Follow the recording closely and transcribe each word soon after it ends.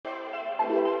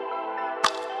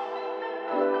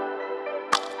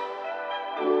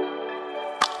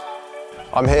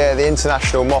I'm here at the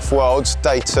International Moth Worlds,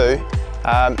 day 2.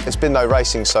 It's been no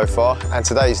racing so far, and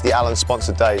today's the Allen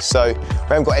sponsored day, so we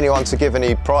haven't got anyone to give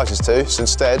any prizes to, so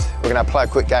instead we're going to play a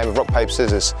quick game of rock, paper,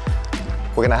 scissors.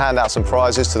 We're going to hand out some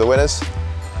prizes to the winners.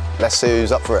 Let's see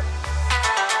who's up for it.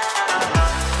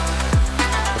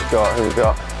 Who we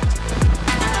got?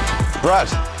 Brad,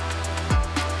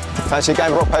 fancy a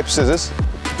game of rock, paper, scissors?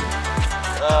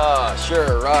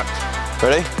 Sure, rock.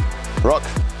 Ready? Rock,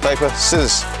 paper,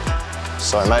 scissors.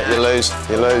 Sorry mate, you lose.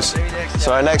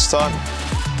 Sorry, next time.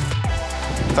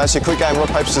 Fancy a quick game of rock,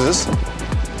 paper, scissors?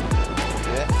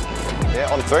 Yeah,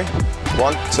 on 3.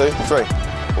 1, 2,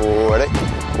 3. All ready?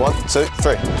 1, 2,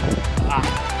 3.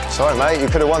 Sorry mate, you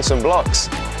could have won some blocks.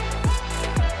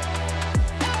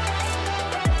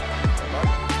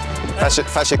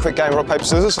 Fancy a quick game of rock, paper,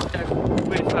 scissors?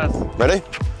 Pretty fast. Ready?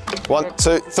 1,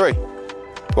 2, 3.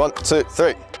 1, 2,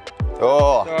 3.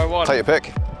 Oh, So I won. take your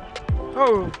pick.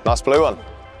 Oh, Nice blue one.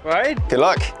 right? Good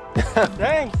luck.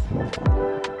 Thanks.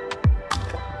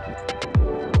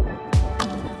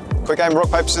 Quick game of rock,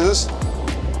 paper, scissors.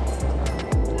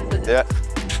 Yeah.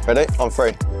 Ready? On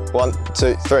 3. 1,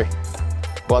 2, 3.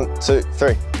 1, 2,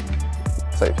 3.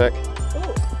 Take your pick.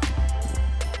 Ooh.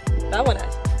 That one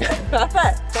has.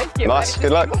 Perfect. Thank you. Nice.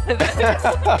 Good luck.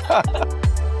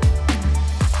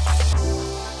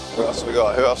 Who else we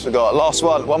got? Who else we got? Last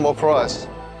one. One more prize.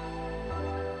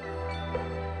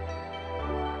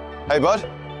 Hey, bud.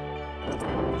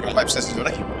 Rock, paper, scissors,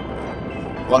 ready?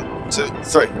 1, 2,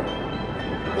 3.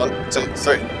 1, 2,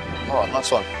 3. Oh,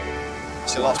 nice one.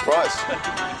 That's your last prize.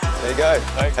 There you go.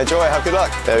 Thanks. Enjoy, have good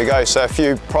luck. There we go. So a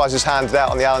few prizes handed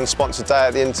out on the Allen sponsored day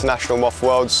at the International Moth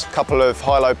Worlds. A couple of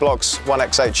high-low blocks,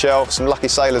 1XHL. Some lucky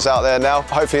sailors out there now.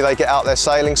 Hopefully they get out there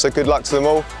sailing, so good luck to them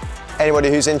all. Anybody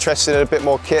who's interested in a bit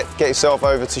more kit, get yourself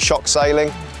over to Shock Sailing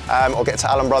or get to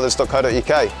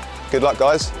allenbrothers.co.uk. Good luck,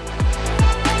 guys.